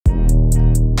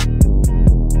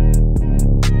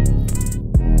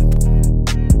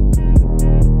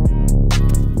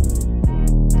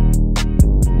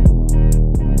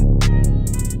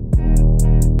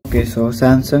Okay, so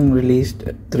Samsung released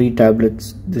 3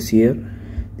 tablets this year: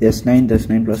 the S9, the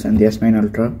S9 Plus, and the S9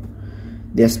 Ultra.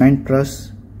 The S9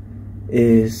 Plus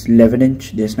is 11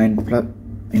 inch. The S9 Plus,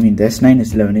 the S9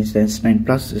 is 11 inch. The S9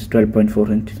 Plus is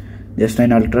 12.4 inch. The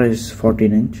S9 Ultra is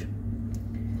 14 inch.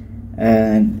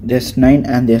 And the S9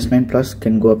 and the S9 Plus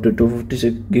can go up to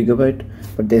 256GB,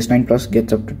 but the S9 Plus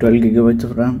gets up to 12GB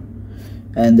of RAM,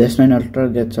 and the S9 Ultra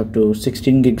gets up to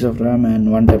 16GB of RAM and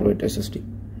 1TB SSD.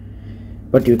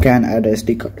 But you can add a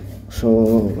SD card. So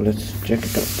let's check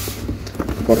it out.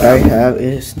 What I have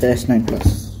is the S9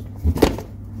 Plus.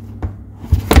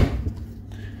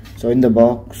 So in the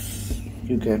box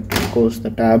you get, of course, the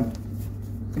tab,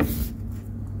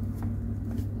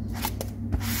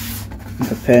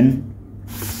 the pen,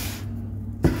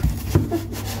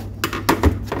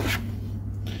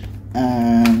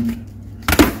 and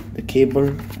the cable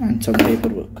and some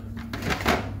paperwork.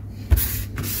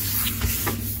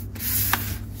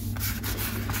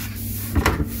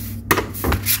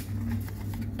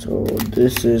 So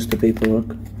this is the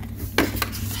paperwork.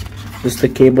 This is the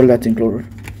cable that's included.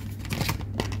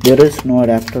 There is no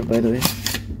adapter, by the way.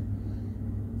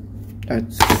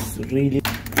 That's really...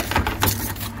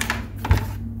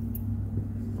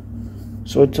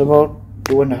 So it's about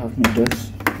 2.5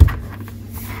 meters.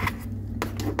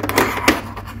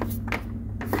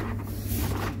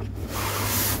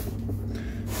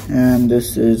 And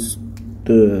this is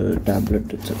the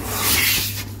tablet itself.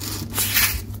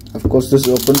 Of course this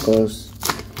is open because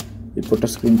we put a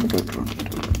screen protector on it.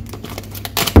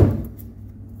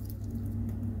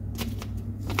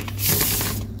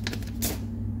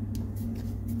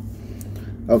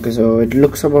 Okay, so it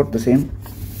looks about the same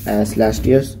as last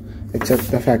year's,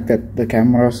 except the fact that the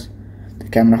camera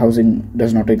housing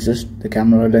does not exist. The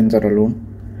camera lens are alone,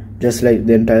 just like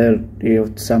the entirety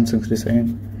of Samsung's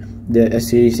design. The S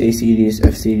series, A series,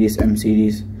 F series, M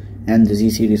series, and the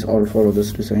Z series all follow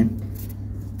this design.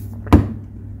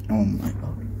 Oh my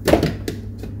god.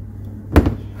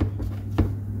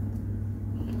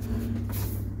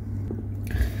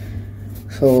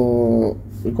 So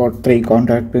we got 3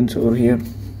 contact pins over here.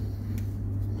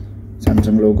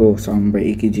 Samsung logo, sound by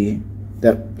AKG.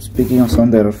 Speaking of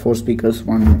sound, there are 4 speakers,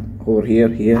 one over here,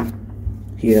 here,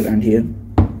 and here.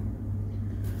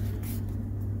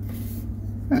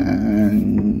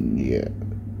 And yeah,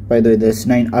 by the way, the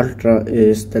S9 Ultra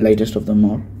is the lightest of them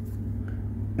all.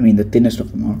 The thinnest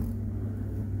of them all.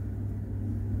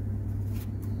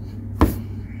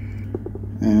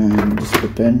 And this is the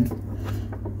pen.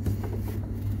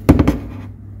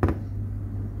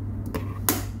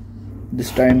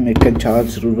 This time it can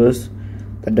charge reverse.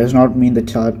 That does not mean the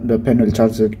pen will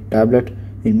charge the tablet.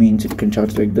 It means it can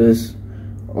charge like this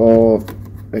or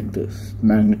like this. The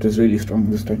magnet is really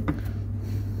strong this time.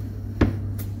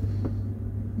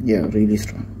 Yeah, really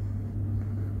strong.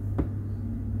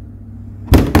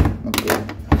 Okay,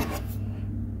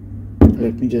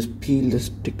 let me just peel the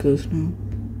stickers now.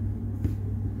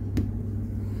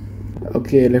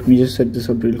 Okay, let me just set this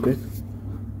up real quick.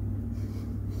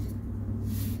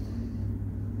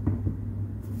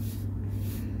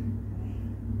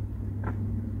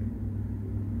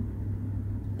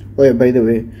 Oh yeah, by the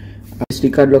way,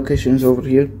 SD card location is over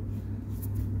here,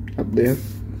 up there.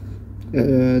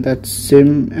 That's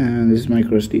SIM and this is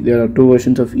micro SD. There are 2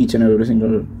 versions of each and every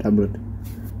single tablet: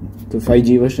 the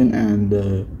 5G version and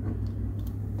the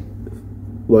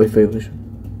Wi-Fi version.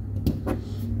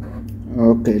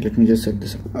 Okay, let me just set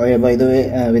this up. Oh yeah, by the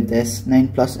way, with the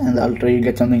S9 Plus and the Ultra you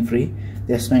get something free.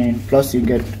 The S9 Plus you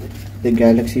get the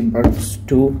Galaxy Buds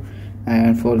 2,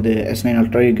 and for the S9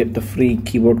 Ultra you get the free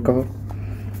keyboard cover.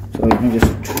 So let me just...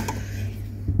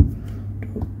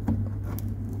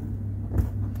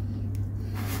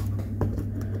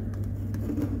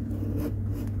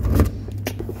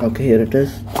 Okay, here it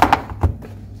is.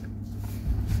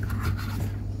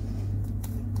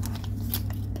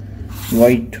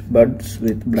 White buds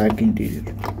with black interior.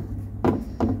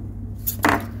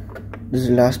 This is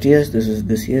last year's, this is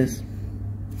this year's.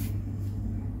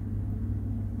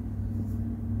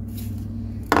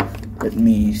 Let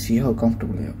me see how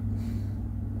comfortable I am.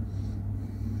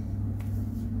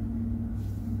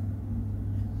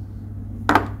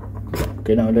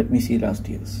 Okay, now let me see last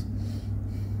year's.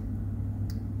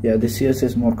 Yeah, this year's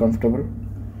is more comfortable,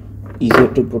 easier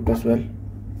to put as well.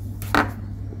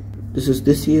 This is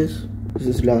this year's, this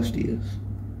is last year's.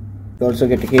 You also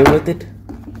get a cable with it.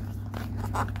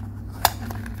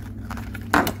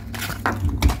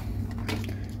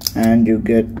 And you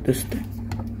get this thing,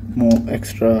 more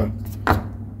extra,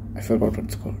 I forgot what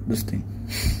it's called, this thing.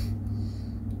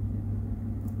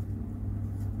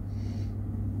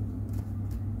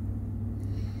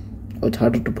 it's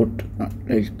harder to put,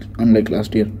 like unlike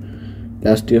last year.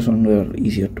 Last year's one were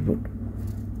easier to put.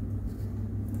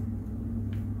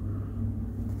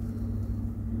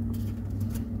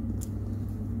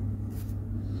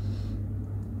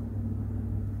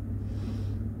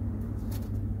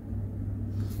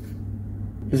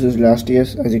 This is last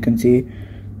year's. As you can see,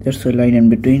 there's a line in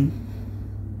between.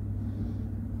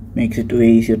 Makes it way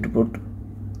easier to put.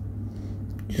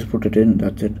 Just put it in,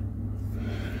 that's it.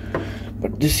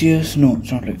 But this year's, no,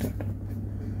 it's not like that.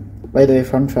 By the way,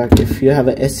 fun fact, if you have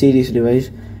a S series device,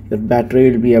 your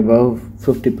battery will be above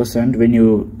 50% when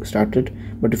you start it.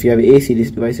 But if you have an A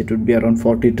series device, it would be around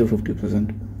 40 to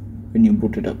 50% when you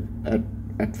boot it up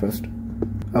at first.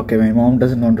 Okay, my mom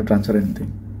doesn't want to transfer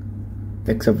anything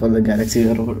except for the Galaxy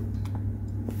Roll.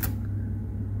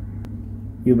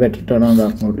 You better turn on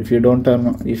dark mode. If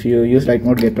you use light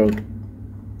mode, get out.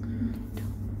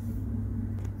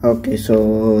 Okay,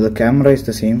 so the camera is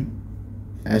the same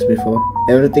as before.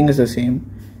 Everything is the same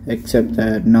except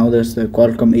that now there's the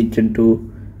Qualcomm 8 Gen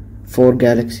 2 4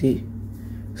 Galaxy,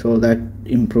 so that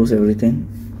improves everything.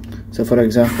 So for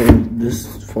example, this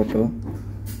photo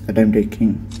that I'm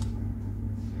taking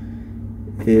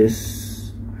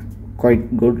is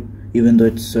quite good, even though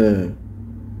it's a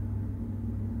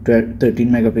 13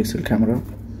 megapixel camera.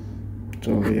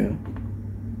 So yeah,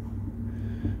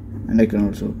 and I can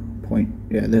also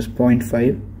there's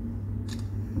 0.5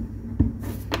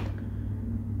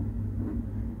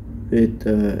 with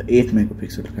 8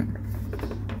 megapixel camera.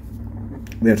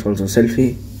 There's also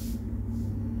selfie.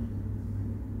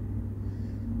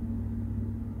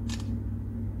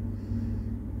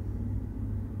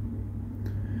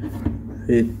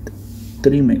 With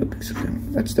 3 megapixel camera.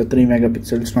 That's the 3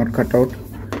 megapixel. It's not cut out.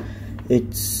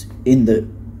 It's in the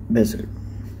bezel.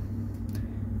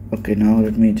 Okay, now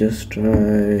let me just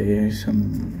try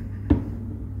some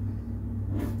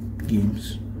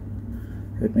games.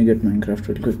 Let me get Minecraft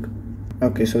real quick.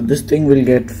 Okay, so this thing will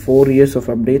get 4 years of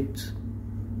updates.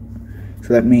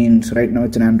 So that means right now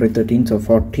it's an Android 13, so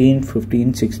 14,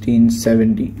 15, 16,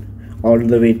 17, all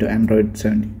the way to Android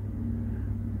 17.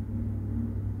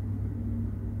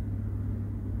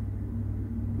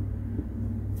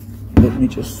 Let me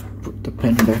just put the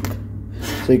pen back.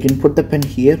 So you can put the pen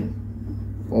here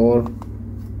or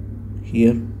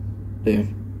here. There,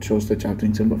 shows the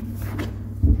charging symbol.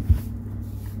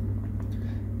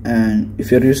 And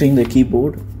if you're using the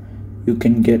keyboard, you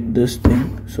can get this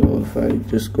thing. So if I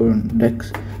just go on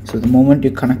Dex, so the moment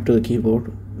you connect to the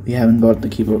keyboard, we haven't got the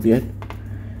keyboard yet.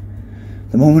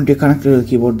 The moment you connect to the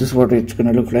keyboard, this is what it's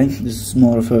gonna look like. This is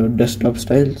more of a desktop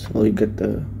style, so you get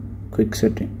the quick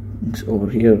settings over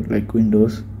here, like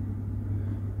Windows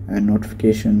and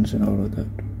notifications and all of that.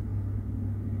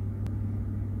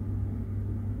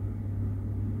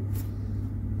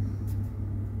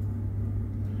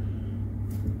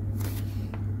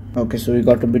 Okay, so we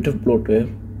got a bit of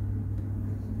bloatware.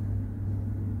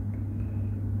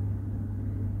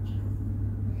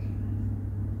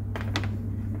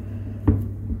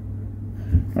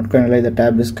 Not gonna lie, the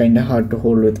tab is kinda hard to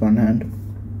hold with one hand.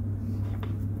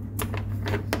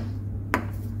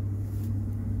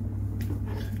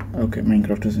 Okay,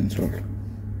 Minecraft is installed.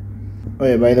 Oh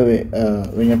yeah, by the way,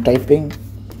 when you're typing,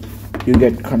 you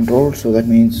get control, so that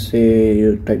means say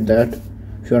you type that.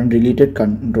 If you want to delete it,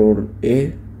 control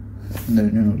A, and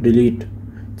then delete.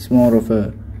 It's more of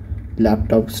a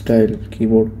laptop style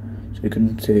keyboard, so you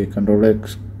can say control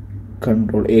X,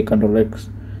 control A, control X,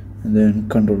 and then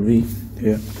control V.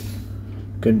 Yeah,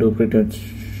 you can do pretty much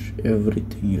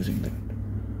everything using that.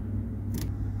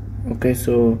 Okay,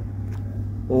 so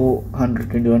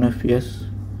 121 FPS.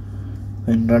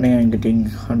 When running, I'm getting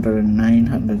 109,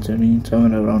 117,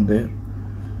 somewhere around there,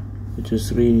 which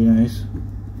is really nice.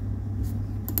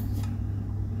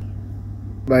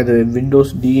 By the way,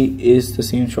 Windows D is the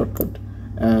same shortcut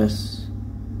as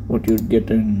what you'd get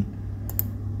in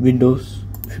Windows.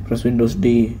 If you press Windows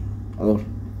D or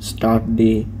Start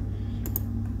D,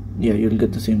 yeah, you'll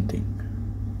get the same thing.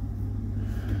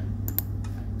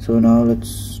 So now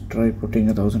let's try putting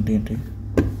 1000 TNT.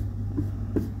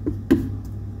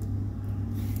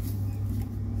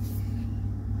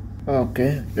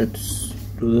 Okay, let's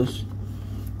do this.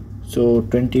 So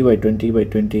 20 by 20 by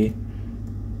 20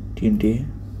 TNT.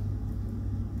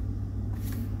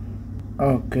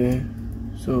 Okay,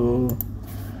 so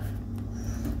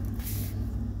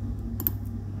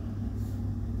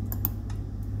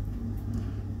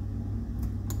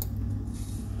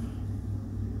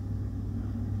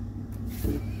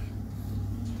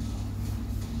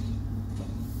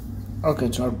okay,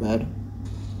 it's not bad.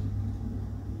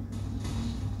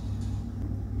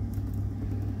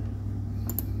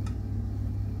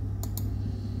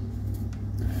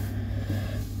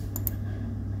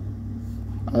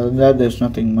 Other than that, there's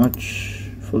nothing much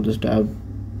for this tab.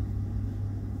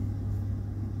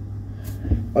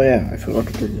 Oh yeah, I forgot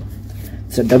to tell you.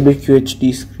 It's a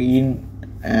WQHD screen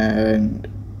and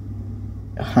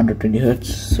 120 Hz,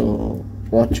 so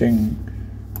watching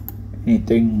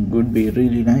anything would be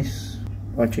really nice.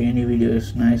 Watching any video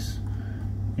is nice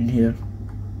in here.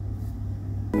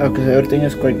 Okay, so everything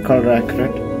is quite color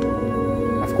accurate.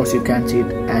 Of course you can't see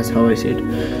it as how I see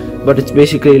it, but it's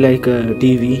basically like a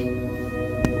TV.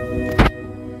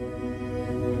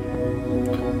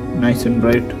 Nice and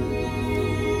bright.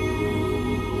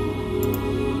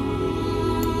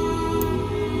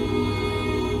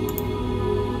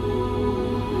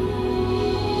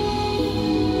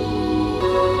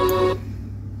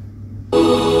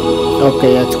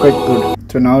 Okay, that's quite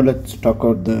good. So now let's talk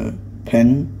about the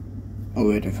pen. Oh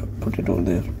wait, if I put it over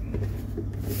there.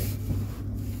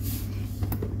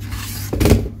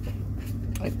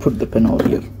 I put the pen over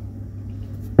here.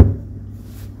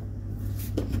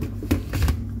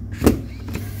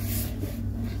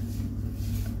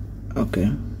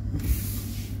 Okay.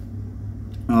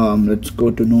 Let's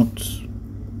go to notes.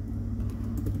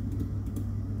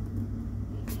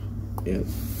 Yep.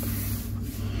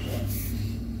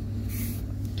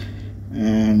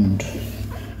 And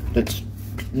let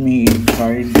me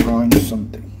try drawing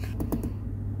something.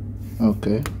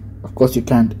 Okay, of course you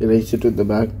can't erase it with the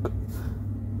back,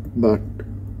 but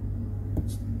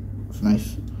it's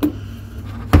nice.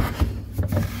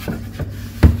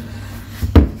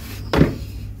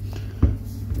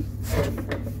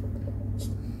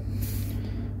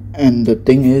 And the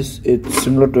thing is, it's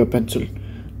similar to a pencil,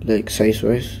 like size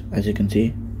wise, as you can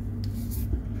see.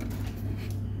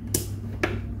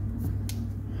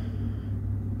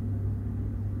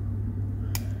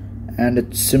 And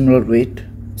it's similar weight,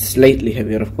 slightly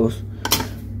heavier of course,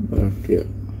 but yeah.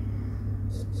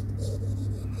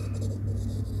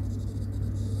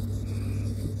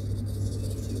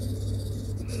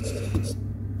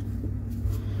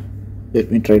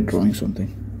 Let me try drawing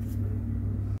something.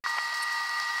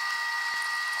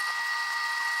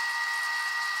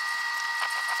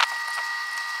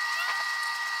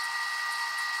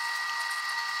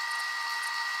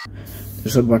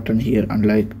 There's a button here,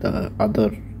 unlike the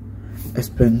other S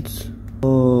Pens.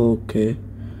 Oh, okay,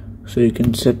 so you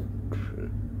can set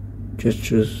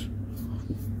gestures.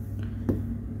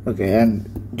 Okay, and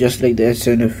just like the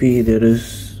SNFE, there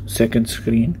is second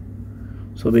screen.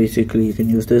 So basically you can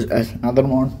use this as another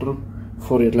monitor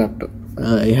for your laptop.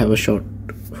 I have a shot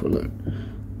for that.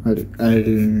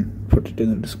 I'll put it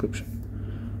in the description.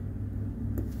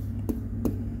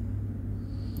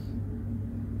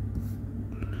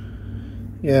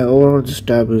 Yeah, overall this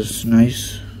tab is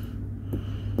nice.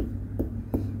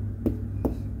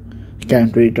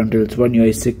 Can't wait until it's One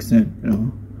UI 6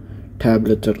 and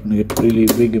tablets are gonna get really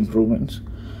big improvements.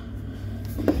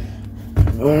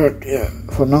 But yeah,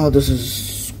 for now this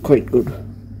is quite good.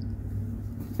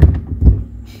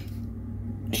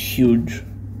 Huge,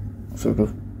 sort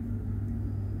of.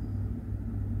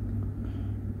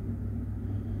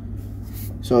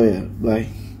 So yeah, bye.